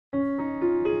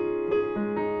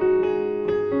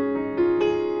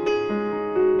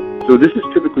So this is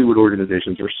typically what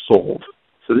organizations are sold.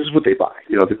 So this is what they buy,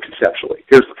 conceptually.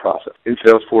 Here's the process. In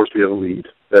Salesforce, we have a lead.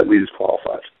 That lead is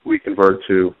qualified. We convert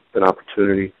to an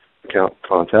opportunity account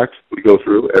contact. We go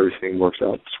through. Everything works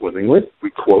out swimmingly.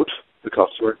 We quote the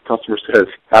customer. Customer says,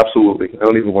 absolutely, I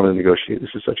don't even want to negotiate. This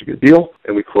is such a good deal.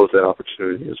 And we close that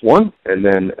opportunity as one. And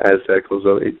then as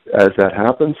that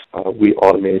happens, we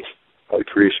automate the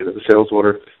creation of a sales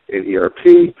order in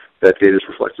ERP. That data is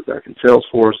reflected back in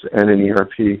Salesforce and in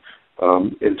ERP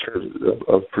in terms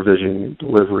of provisioning and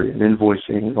delivery and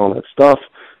invoicing and all that stuff.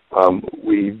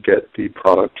 We get the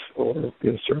product or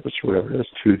service or whatever it is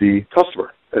to the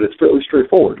customer. And it's fairly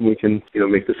straightforward. We can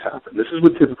make this happen. This is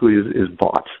what typically is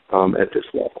bought at this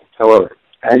level. However,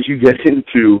 as you get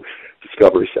into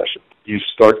discovery session, you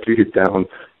start to get down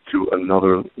to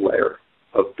another layer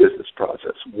of business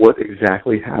process. What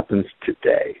exactly happens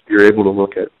today? You're able to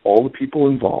look at all the people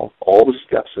involved, all the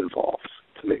steps involved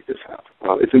to make this happen.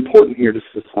 It's important here, just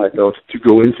as a side note, to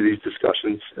go into these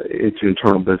discussions, into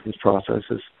internal business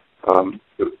processes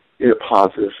in a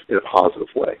positive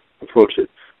way. Approach it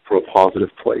from a positive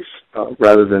place,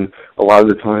 rather than a lot of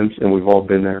the times, and we've all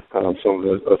been there, some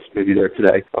of us may be there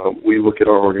today, we look at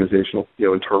our organizational,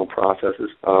 internal processes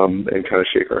and kind of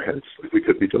shake our heads. Like we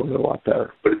could be doing it a lot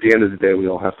better. But at the end of the day, we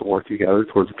all have to work together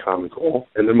towards a common goal.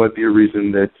 And there might be a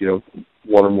reason that,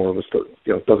 one or more of us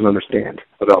doesn't understand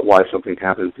about why something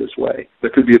happens this way. There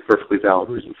could be a perfectly valid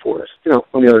reason for it.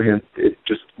 On the other hand, it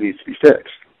just needs to be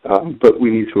fixed. But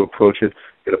we need to approach it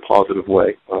in a positive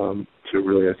way to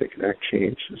really, I think, enact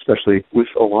change, especially with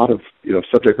a lot of,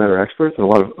 subject matter experts and a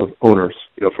lot of owners,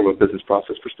 from a business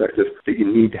process perspective that you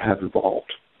need to have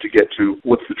involved to get to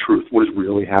what's the truth, what is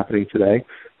really happening today.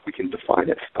 We can define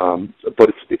it. But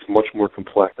it's much more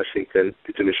complex, I think, than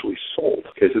it's initially sold.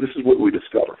 Okay, so this is what we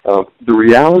discover. The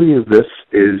reality of this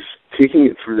is taking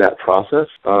it through that process,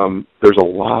 there's a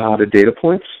lot of data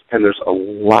points and there's a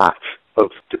lot of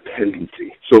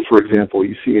dependency. So, for example,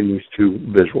 you see in these two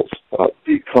visuals,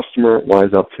 the customer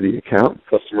lines up to the account.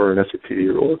 Customer in SAP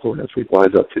or Oracle or NetSuite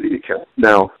lines up to the account.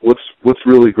 Now, what's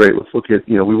really great, let's look at,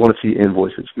 we want to see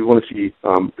invoices. We want to see,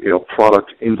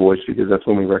 product invoice because that's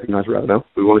when we recognize revenue.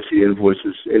 We want to see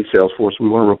invoices in Salesforce. We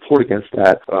want to report against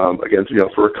that,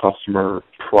 for a customer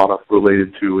product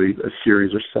related to a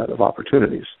series or set of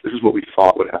opportunities. This is what we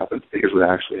thought would happen. Here's what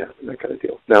actually happened, that kind of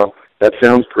deal. Now, that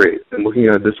sounds great. And looking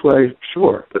at it this way,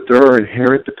 sure. But there are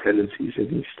inherent dependencies in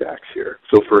these stacks here.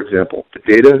 So, for example, the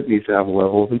data needs to have a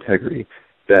level of integrity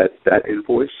that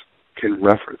invoice can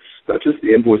reference. Not just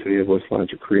the invoice and the invoice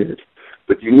lines are created,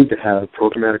 but you need to have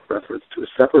programmatic reference to a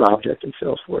separate object in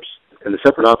Salesforce. And the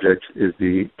separate object is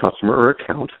the customer or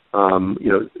account,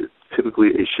 typically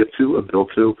a ship to, a bill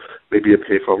to, maybe a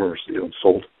pay from or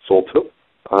sold to.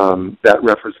 That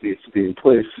reference needs to be in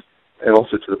place, and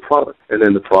also to the product. And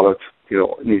then the product,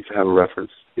 needs to have a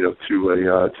reference,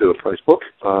 to a price book,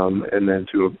 and then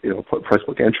to a price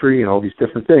book entry and all these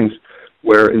different things,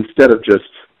 where instead of just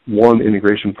one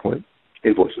integration point,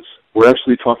 invoices, we're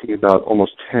actually talking about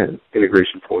almost 10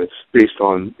 integration points based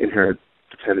on inherent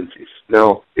dependencies.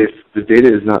 Now, if the data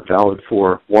is not valid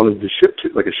for one of the ship to,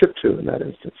 like a ship to in that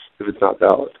instance, if it's not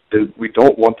valid, then we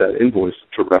don't want that invoice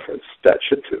to reference that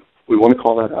ship to. We want to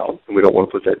call that out, and we don't want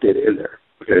to put that data in there,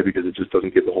 okay, because it just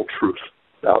doesn't give the whole truth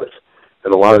about it.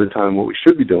 And a lot of the time what we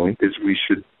should be doing is we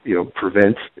should,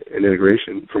 prevent an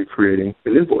integration from creating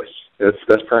an invoice. That's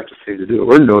the best practice thing to do.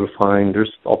 Or notifying,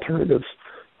 there's alternatives,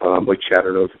 like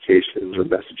chatter notifications or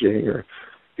messaging or,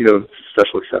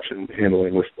 special exception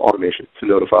handling with automation to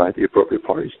notify the appropriate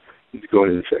parties to go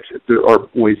in and fix it. There are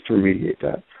ways to remediate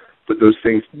that. But those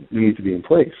things need to be in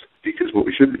place because what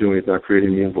we should be doing is not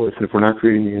creating the invoice. And if we're not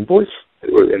creating the invoice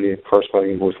and the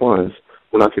corresponding invoice lines,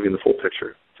 we're not giving the full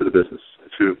picture to the business,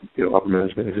 to upper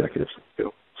management executives.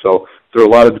 So there are a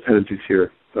lot of dependencies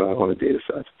here on the data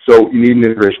side. So you need an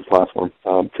integration platform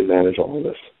to manage all of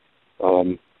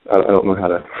this. I don't know how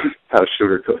to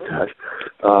sugarcoat that.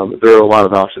 There are a lot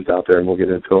of options out there, and we'll get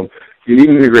into them. You need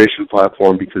an integration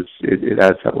platform because it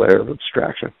adds that layer of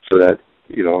abstraction, so that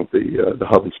the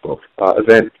hub and spoke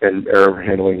event and error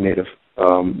handling native,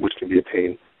 which can be a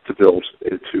pain to build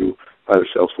into either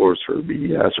Salesforce or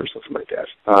BES or something like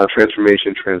that.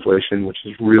 Transformation, translation, which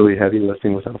is really heavy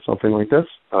lifting without something like this.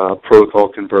 Protocol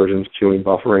conversions, queuing,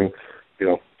 buffering,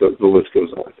 the list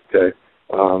goes on.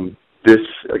 Okay. This,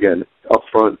 again,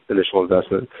 upfront initial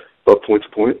investment, but point to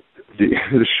point,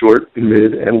 the short,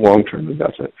 mid, and long-term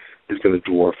investment is going to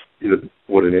dwarf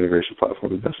what an integration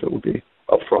platform investment would be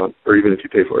upfront, or even if you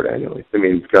pay for it annually. I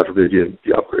mean, God forbid you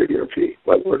upgrade ERP.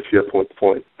 Like, what if you have point to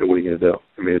point, then what are you going to do?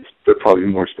 I mean, there are probably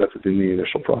more steps than the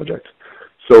initial project.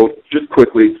 So just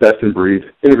quickly, best in breed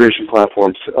integration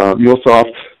platforms.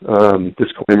 MuleSoft,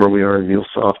 disclaimer, we are a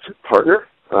MuleSoft partner.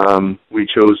 We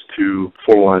chose to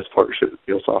formalize partnership with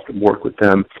MuleSoft and work with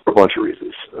them for a bunch of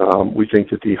reasons. We think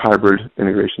that the hybrid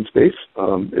integration space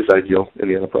is ideal in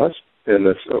the enterprise, and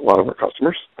that's a lot of our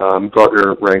customers.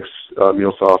 Gartner ranks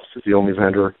MuleSoft as the only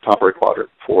vendor, top right quadrant,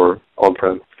 for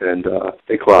on-prem and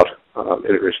cloud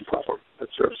integration platform that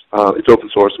serves. It's open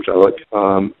source, which I like.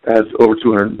 Has over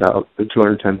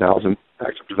 210,000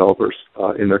 active developers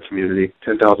in their community,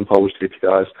 10,000 published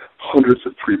APIs, hundreds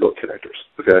of pre-built connectors.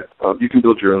 Okay, you can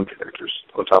build your own connectors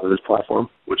on top of this platform,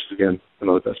 which is, again,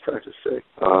 another best practice today.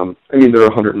 There are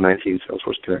 119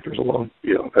 Salesforce connectors alone,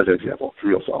 as an example, for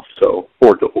MuleSoft. So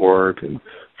org-to-org, and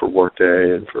for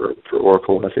Workday, and for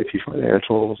Oracle and SAP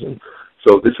Financials, and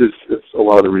so it's a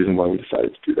lot of the reason why we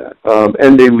decided to do that.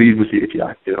 And they lead with the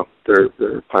API.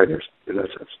 They're pioneers in that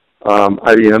sense.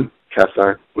 IBM, Cast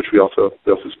Iron, which we also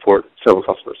support several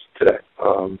customers today.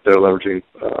 They're leveraging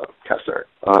Cast Iron.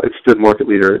 It's the market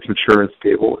leader. It's mature and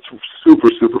stable. It's super,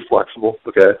 super flexible,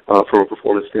 okay, from a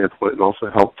performance standpoint, and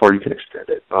also how far you can extend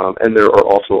it. And there are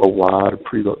also a lot of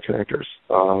pre-built connectors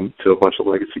to a bunch of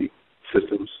legacy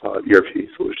systems, ERP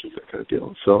solutions, that kind of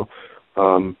deal. So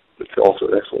it's also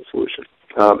an excellent solution.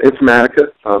 Informatica,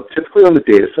 typically on the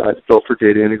data side, built for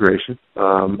data integration,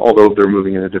 although they're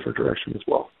moving in a different direction as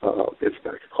well.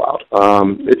 Informatica Cloud.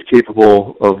 It's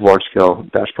capable of large-scale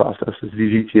batch processes.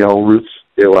 These ETL routes,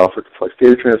 they allow for complex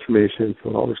data transformation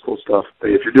and all this cool stuff.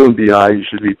 If you're doing BI, you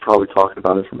should be probably talking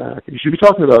about Informatica. You should be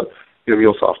talking about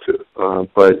MuleSoft too,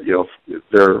 but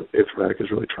their Informatica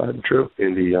is really tried and true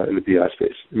in the BI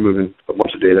space, moving a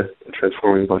bunch of data and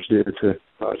transforming a bunch of data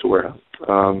to warehouse.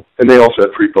 And they also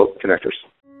have pre-built connectors